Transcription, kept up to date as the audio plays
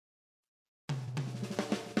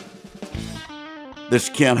This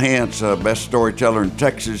is Ken Hance, best storyteller in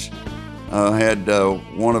Texas. Had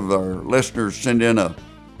one of our listeners send in a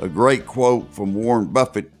great quote from Warren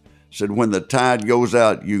Buffett. Said, when the tide goes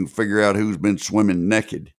out, you can figure out who's been swimming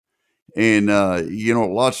naked. And,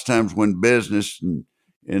 lots of times when business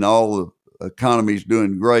and all the economy's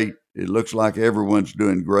doing great, it looks like everyone's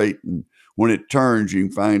doing great. And when it turns, you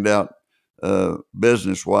can find out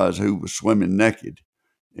business-wise who was swimming naked.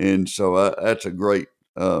 And so that's a great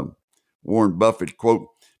Warren Buffett quote.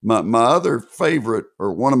 My other favorite,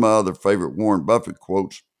 or one of my other favorite Warren Buffett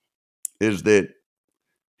quotes, is that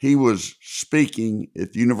he was speaking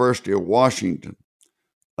at the University of Washington,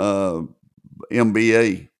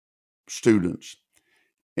 MBA students,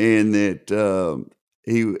 and that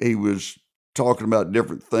he was talking about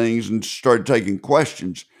different things and started taking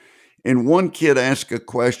questions. And one kid asked a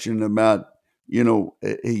question about, he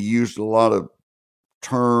used a lot of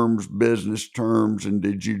terms, business terms, and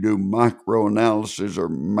did you do microanalysis or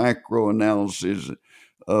macroanalysis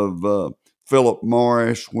of Philip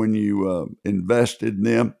Morris when you invested in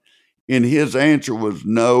them? And his answer was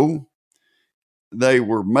no. They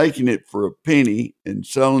were making it for a penny and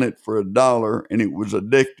selling it for $1, and it was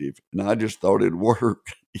addictive. And I just thought it'd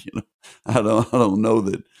work. I don't know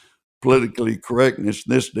that politically correctness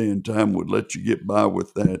this day and time would let you get by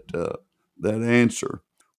with that answer.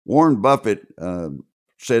 Warren Buffett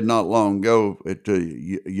said not long ago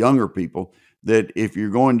to younger people that if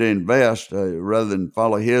you're going to invest, rather than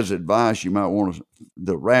follow his advice, you might want to,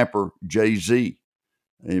 the rapper Jay-Z,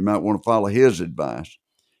 you might want to follow his advice.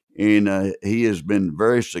 And he has been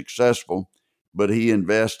very successful, but he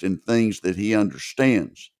invests in things that he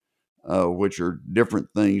understands, which are different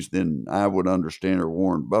things than I would understand or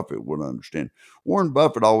Warren Buffett would understand. Warren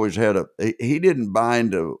Buffett always had he didn't buy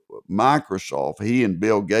into Microsoft. He and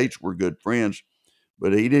Bill Gates were good friends,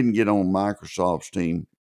 but he didn't get on Microsoft's team,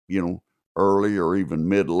 early or even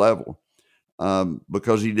mid-level,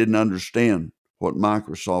 because he didn't understand what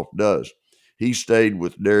Microsoft does. He stayed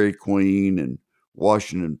with Dairy Queen and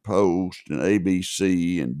Washington Post and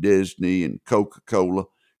ABC and Disney and Coca-Cola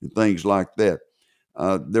and things like that.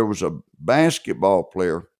 There was a basketball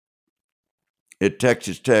player at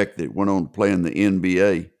Texas Tech that went on to play in the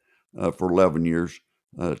NBA for 11 years,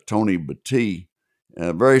 Tony Battie.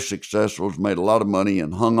 Very successful, has made a lot of money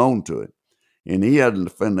and hung on to it. And he had a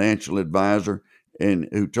financial advisor and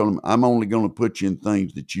who told him, I'm only going to put you in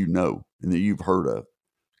things that you know and that you've heard of.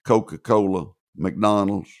 Coca-Cola,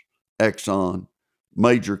 McDonald's, Exxon,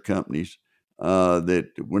 major companies,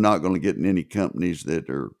 that we're not going to get in any companies that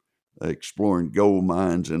are exploring gold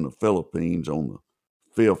mines in the Philippines on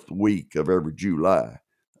the 5th week of every July.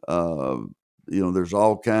 There's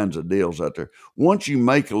all kinds of deals out there. Once you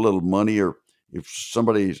make a little money, or if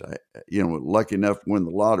somebody's, lucky enough to win the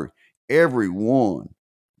lottery, everyone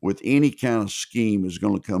with any kind of scheme is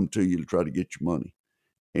going to come to you to try to get your money.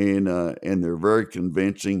 And they're very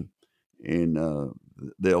convincing, and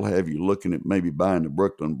they'll have you looking at maybe buying the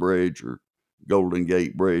Brooklyn Bridge or Golden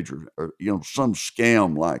Gate Bridge or some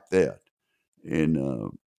scam like that.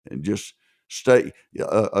 And just stay.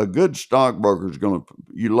 A good stockbroker is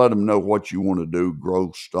you let them know what you want to do,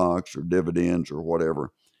 growth stocks or dividends or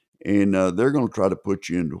whatever. And they're going to try to put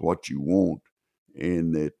you into what you want,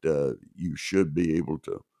 and that you should be able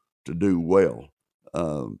to do well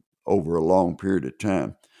over a long period of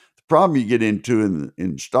time. The problem you get into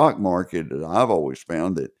in the stock market, I've always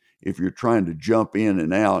found that if you're trying to jump in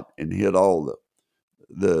and out and hit all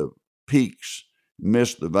the peaks,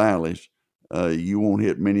 miss the valleys, you won't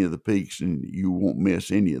hit many of the peaks and you won't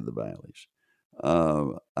miss any of the valleys.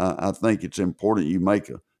 I think it's important you make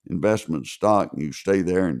an investment stock and you stay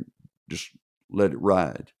there and just let it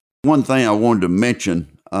ride. One thing I wanted to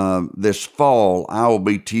mention, this fall, I will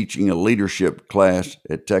be teaching a leadership class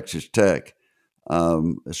at Texas Tech.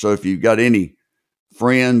 So if you've got any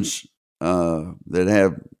friends that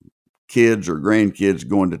have kids or grandkids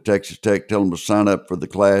going to Texas Tech, tell them to sign up for the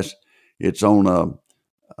class. It's on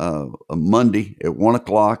a Monday at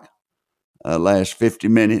 1:00, lasts 50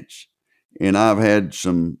 minutes. And I've had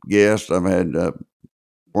some guests. I've had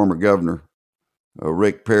former Governor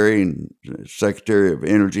Rick Perry and Secretary of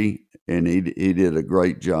Energy, and he did a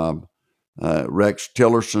great job. Rex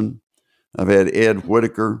Tillerson. I've had Ed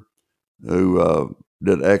Whitaker, who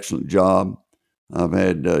did an excellent job. I've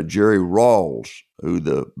had Jerry Rawls, who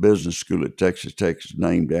the business school at Texas Tech is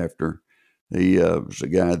named after. He was a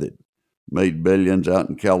guy that made billions out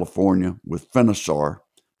in California with Finisar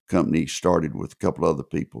company, started with a couple other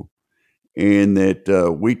people. And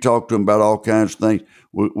that we talked to him about all kinds of things.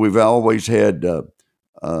 We've always had 2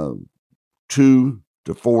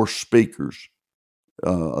 to 4 speakers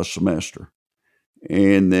a semester.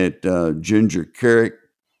 and that Ginger Carrick,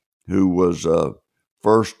 who was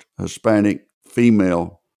first Hispanic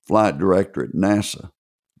female flight director at NASA,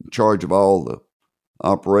 in charge of all the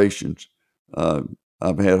operations. Uh,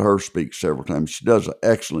 I've had her speak several times. She does an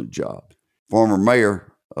excellent job. Former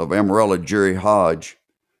mayor of Amarillo, Jerry Hodge,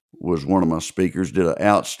 was one of my speakers, did an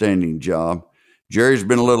outstanding job. Jerry's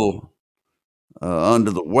been a little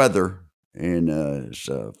under the weather and is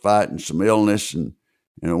fighting some illness, and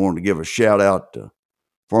I wanted to give a shout out to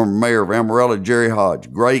former mayor of Amarillo, Jerry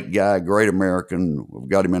Hodge. Great guy, great American. We've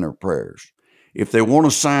got him in our prayers. If they want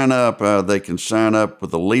to sign up, they can sign up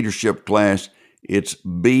with a leadership class. It's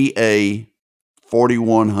BA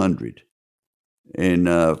 4100. And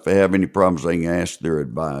if they have any problems, they can ask their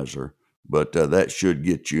advisor. But that should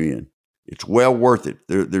get you in. It's well worth it.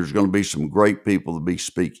 There's going to be some great people to be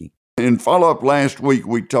speaking. In follow up last week,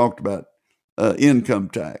 we talked about income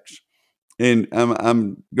tax. And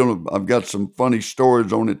I've got some funny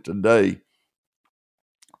stories on it today.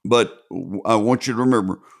 But I want you to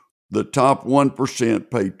remember, the top 1%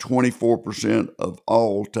 pay 24% of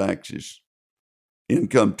all taxes,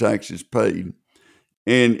 income taxes paid.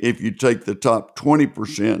 And if you take the top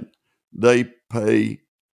 20%, they pay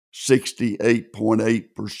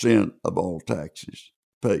 68.8% of all taxes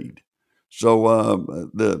paid. So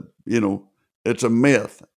it's a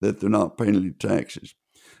myth that they're not paying any taxes.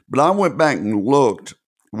 But I went back and looked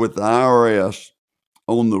with the IRS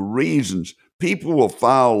on the reasons people will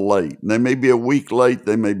file late. They may be a week late,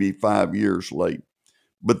 they may be 5 years late,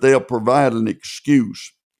 but they'll provide an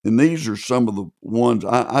excuse. And these are some of the ones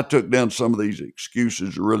I took down. Some of these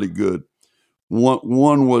excuses are really good.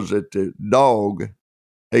 One was that the dog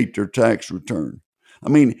ate their tax return. I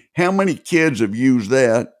mean, how many kids have used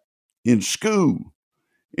that in school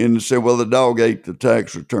and say, well, the dog ate the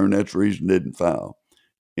tax return, that's the reason they didn't file.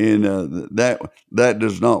 And that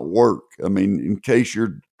does not work. I mean, in case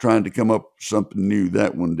you're trying to come up with something new,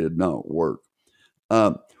 that one did not work.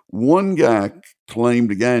 One guy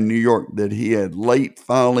claimed, a guy in New York, that he had late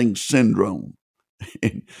filing syndrome.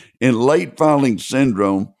 And late filing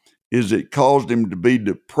syndrome is it caused him to be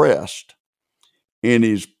depressed. And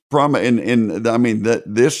his and I mean that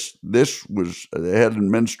this was, they had an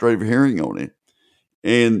administrative hearing on it.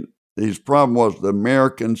 And his problem was the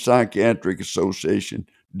American Psychiatric Association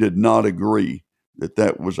did not agree that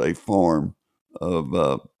that was a form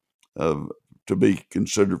of to be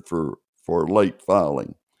considered for late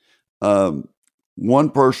filing. One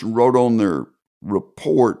person wrote on their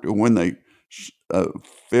report when they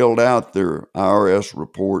filled out their IRS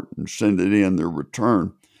report and sent it in, their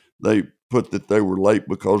return, they put that they were late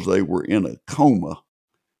because they were in a coma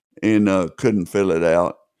and couldn't fill it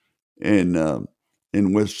out. And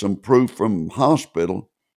with some proof from hospital,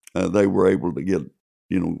 they were able to get,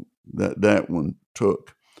 that one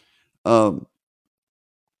took. One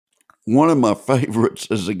of my favorites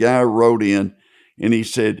is a guy wrote in and he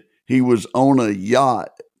said he was on a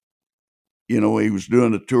yacht. He was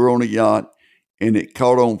doing a tour on a yacht and it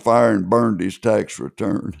caught on fire and burned his tax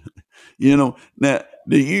return. Now,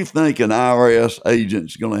 do you think an IRS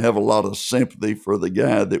agent's going to have a lot of sympathy for the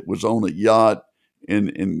guy that was on a yacht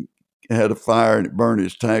and had a fire and it burned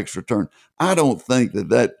his tax return? I don't think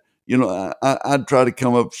that I'd try to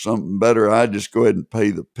come up with something better. I'd just go ahead and pay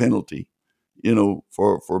the penalty,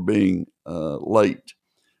 for being late.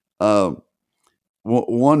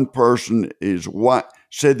 One person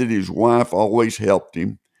said that his wife always helped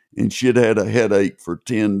him, and she'd had a headache for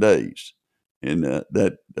 10 days. And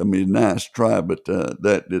nice try, but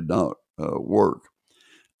that did not work.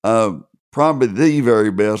 Probably the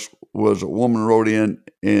very best was a woman wrote in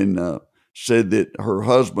and said that her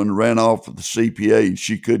husband ran off with the CPA and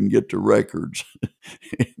she couldn't get the records.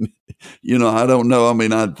 And, I don't know. I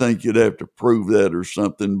mean, I'd think you'd have to prove that or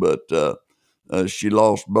something, but she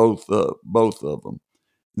lost both of them.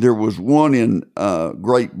 There was one in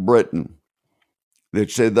Great Britain that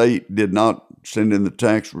said they did not send in the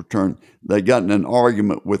tax return. They got in an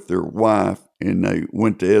argument with their wife and they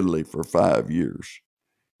went to Italy for 5 years.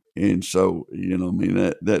 And so,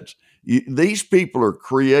 these people are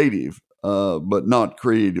creative, but not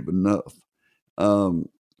creative enough. One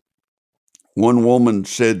woman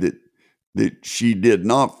said that she did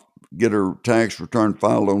not get her tax return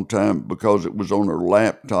filed on time because it was on her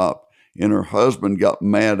laptop, and her husband got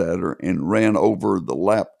mad at her and ran over the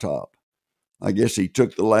laptop. I guess he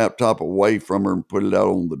took the laptop away from her and put it out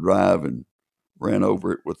on the drive and ran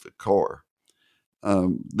over it with the car.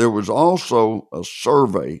 There was also a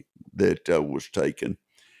survey that was taken,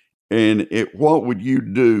 and what would you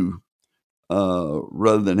do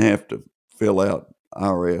rather than have to fill out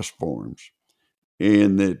IRS forms?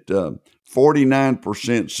 And that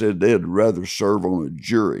 49% said they'd rather serve on a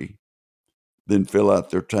jury than fill out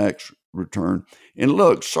their tax return. And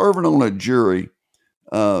look, serving on a jury,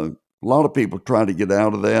 a lot of people try to get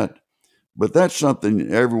out of that, but that's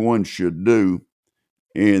something everyone should do.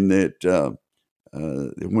 And that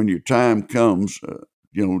when your time comes,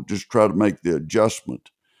 just try to make the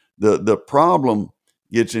adjustment. The problem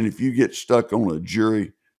gets in if you get stuck on a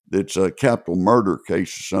jury that's a capital murder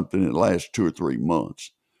case or something that lasts 2 or 3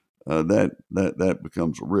 months. That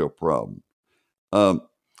becomes a real problem.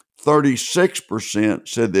 36%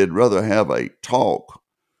 said they'd rather have a talk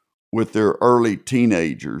with their early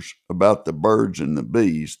teenagers about the birds and the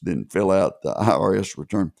bees than fill out the IRS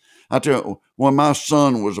return. I tell you, when my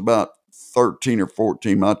son was about 13 or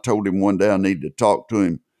 14, I told him one day I needed to talk to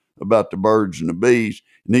him about the birds and the bees.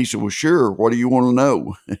 And he said, well, sure, what do you want to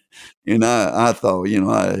know? And I thought, he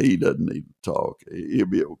doesn't need to talk. He'll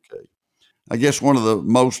be okay. I guess one of the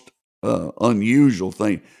most unusual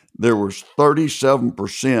things, there was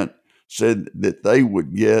 37% said that they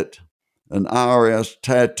would get an IRS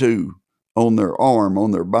tattoo on their arm,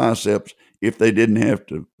 on their biceps, if they didn't have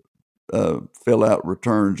to fill out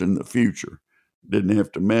returns in the future, didn't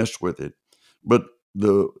have to mess with it. But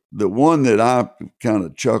the one that I kind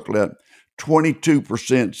of chuckled at,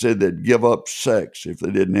 22% said they'd give up sex if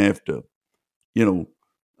they didn't have to,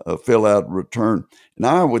 fill out return. And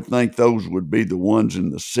I would think those would be the ones in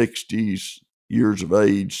the 60s, years of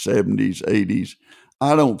age, 70s, 80s.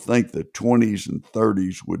 I don't think the 20s and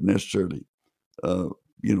 30s would necessarily,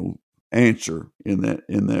 answer in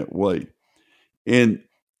that way. And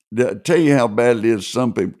to tell you how bad it is,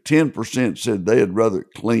 some people, 10% said they'd rather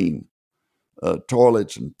clean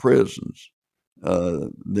toilets and prisons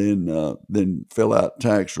than fill out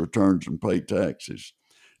tax returns and pay taxes.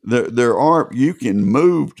 You can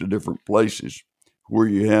move to different places where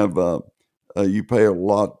you have you pay a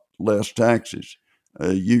lot less taxes.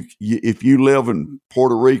 If you live in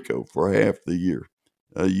Puerto Rico for half the year,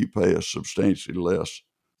 you pay a substantially less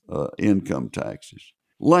income taxes.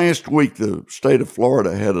 Last week, the state of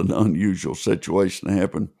Florida had an unusual situation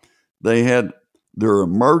happen. They had their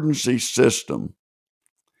emergency system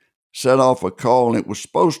set off a call, and it was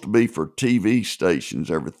supposed to be for TV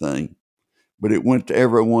stations, everything, but it went to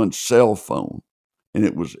everyone's cell phone, and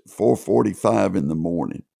it was 4:45 in the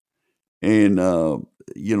morning. And,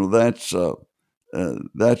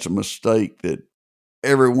 that's a mistake that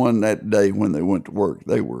everyone that day when they went to work,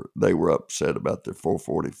 they were upset about their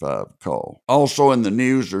 4:45 call. Also in the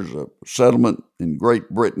news, there's a settlement in Great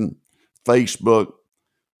Britain. Facebook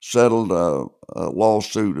settled a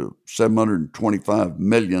lawsuit of $725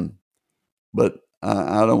 million, but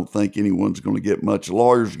I don't think anyone's going to get much.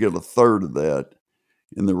 Lawyers get a third of that,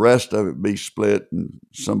 and the rest of it be split, and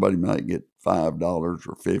somebody might get $5 or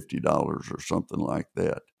 $50 or something like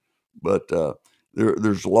that. But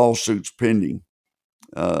there's lawsuits pending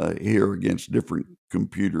here against different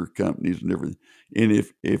computer companies and everything. And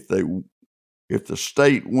if the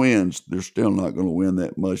state wins, they're still not going to win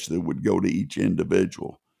that much that would go to each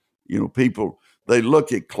individual. People, they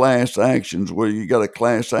look at class actions. Well, you got a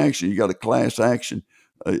class action,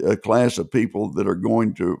 a class of people that are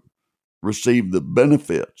going to receive the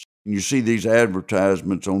benefits. You see these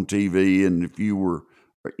advertisements on TV, and if you were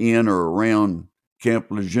in or around Camp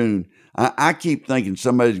Lejeune, I keep thinking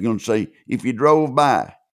somebody's going to say, if you drove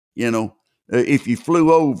by, if you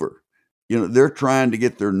flew over, they're trying to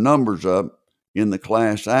get their numbers up in the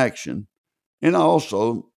class action, and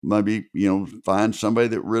also maybe, find somebody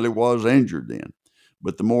that really was injured then.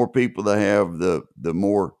 But the more people they have, the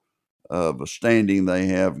more of a standing they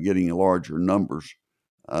have getting larger numbers.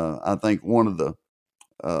 I think one of the,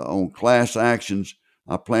 on class actions,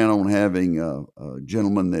 I plan on having a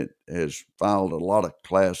gentleman that has filed a lot of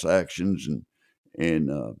class actions and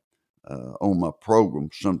on my program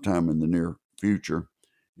sometime in the near future,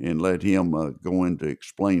 and let him go into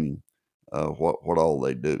explaining what all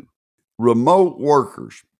they do. Remote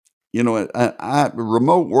workers,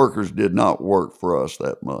 remote workers did not work for us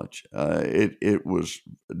that much. It was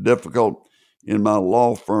difficult. In my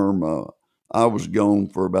law firm, I was gone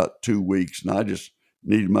for about 2 weeks, and I just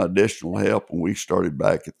needed my additional help, and we started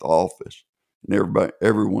back at the office, and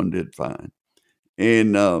everyone did fine.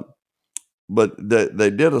 And but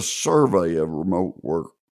they did a survey of remote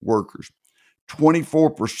workers.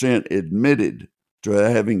 24% admitted to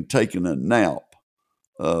having taken a nap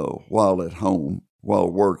while at home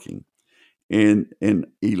while working, and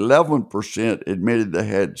 11% admitted they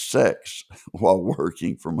had sex while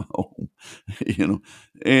working from home.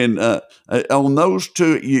 And on those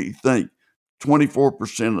two, you think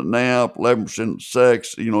 24% of nap, 11% of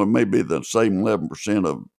sex, it may be the same 11%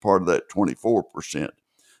 of part of that 24%.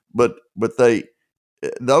 but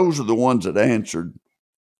those are the ones that answered,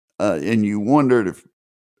 and you wondered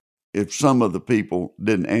if some of the people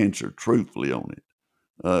didn't answer truthfully on it.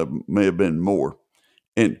 May have been more,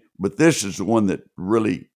 but this is the one that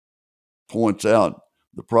really points out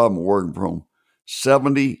the problem of working from home.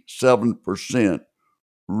 77%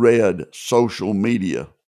 read social media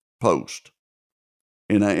posts.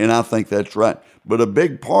 And I think that's right. But a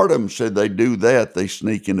big part of them said they do that. They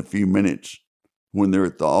sneak in a few minutes when they're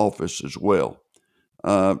at the office as well.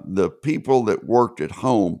 The people that worked at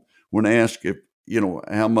home, when asked if,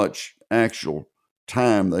 how much actual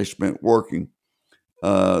time they spent working,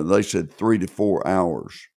 they said 3 to 4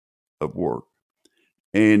 hours of work.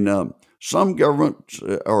 And some governments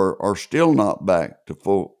are still not back to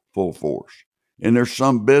full force. And there's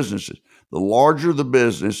some businesses. The larger the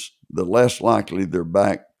business, the less likely they're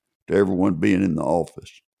back to everyone being in the office.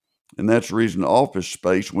 And that's the reason the office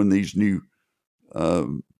space, when these new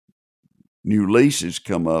leases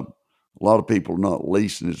come up, a lot of people are not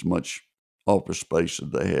leasing as much office space as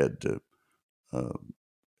they had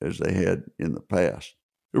in the past.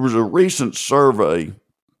 There was a recent survey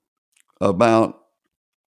about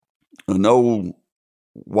an old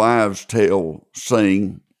wives' tale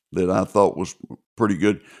saying that I thought was pretty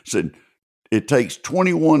good. It said, it takes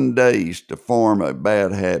 21 days to form a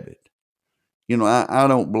bad habit. I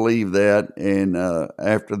don't believe that. And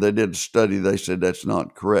after they did a study, they said that's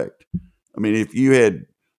not correct. I mean, if you had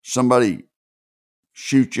somebody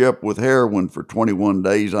shoot you up with heroin for 21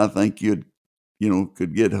 days, I think could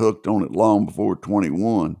get hooked on it long before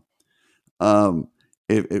 21.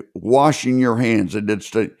 If washing your hands, they did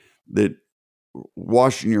state that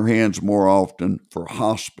washing your hands more often for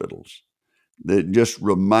hospitals, that just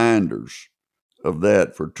reminders of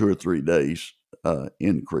that for 2 or 3 days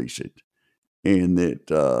increase it, and that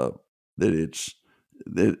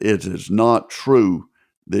it is not true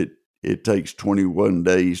that it takes 21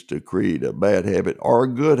 days to create a bad habit or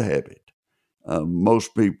a good habit.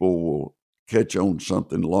 Most people will catch on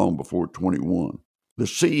something long before 21. The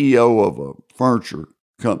CEO of a furniture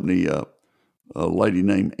company, a lady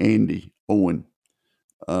named Andy Owen,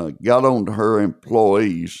 got on to her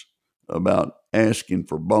employees about asking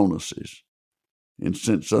for bonuses and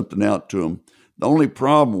sent something out to them. The only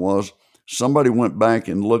problem was somebody went back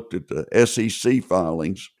and looked at the SEC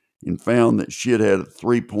filings and found that she had a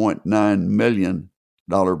 $3.9 million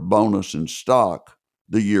bonus in stock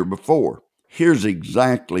the year before. Here's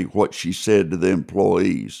exactly what she said to the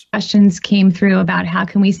employees. Questions came through about how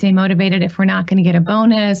can we stay motivated if we're not going to get a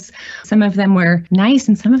bonus. Some of them were nice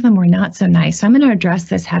and some of them were not so nice. So I'm going to address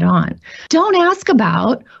this head on. Don't ask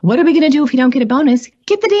about what are we going to do if you don't get a bonus.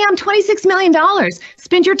 Get the damn $26 million.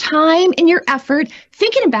 Spend your time and your effort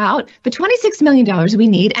thinking about the $26 million we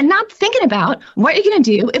need and not thinking about what you're going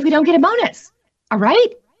to do if we don't get a bonus. All right?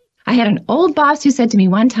 I had an old boss who said to me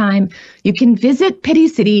one time, you can visit Pity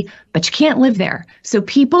City, but you can't live there. So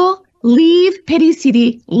people, leave Pity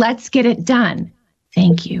City. Let's get it done.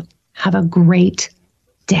 Thank you. Have a great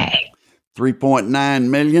day. 3.9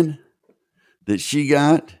 million that she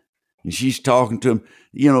got, and she's talking to him,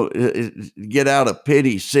 get out of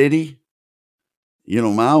Pity City.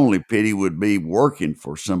 My only pity would be working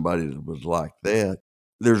for somebody that was like that.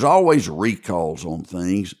 There's always recalls on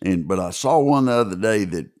things, but I saw one the other day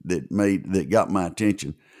that got my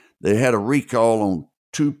attention. They had a recall on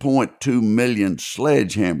 2.2 million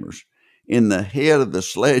sledgehammers, and the head of the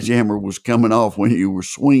sledgehammer was coming off when you were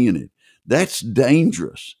swinging it. That's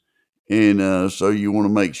dangerous, and so you want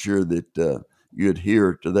to make sure that you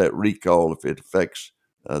adhere to that recall if it affects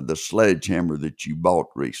the sledgehammer that you bought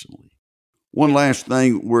recently. One last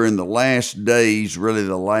thing, we're in the last days, really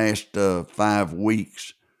the last 5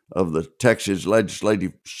 weeks of the Texas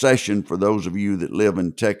legislative session for those of you that live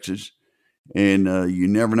in Texas. And you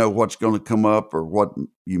never know what's going to come up or what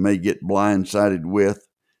you may get blindsided with.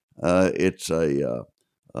 It's a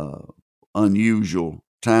unusual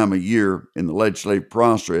time of year in the legislative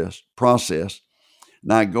process.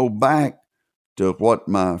 And I go back to what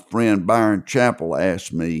my friend Byron Chappell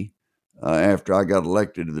asked me after I got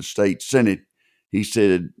elected to the state Senate. He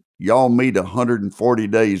said, y'all meet 140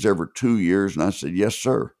 days every 2 years. And I said, yes,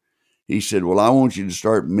 sir. He said, well, I want you to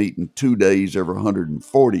start meeting 2 days every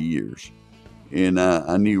 140 years. And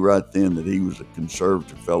I knew right then that he was a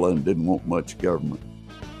conservative fellow and didn't want much government.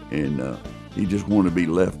 And he just wanted to be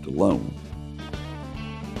left alone.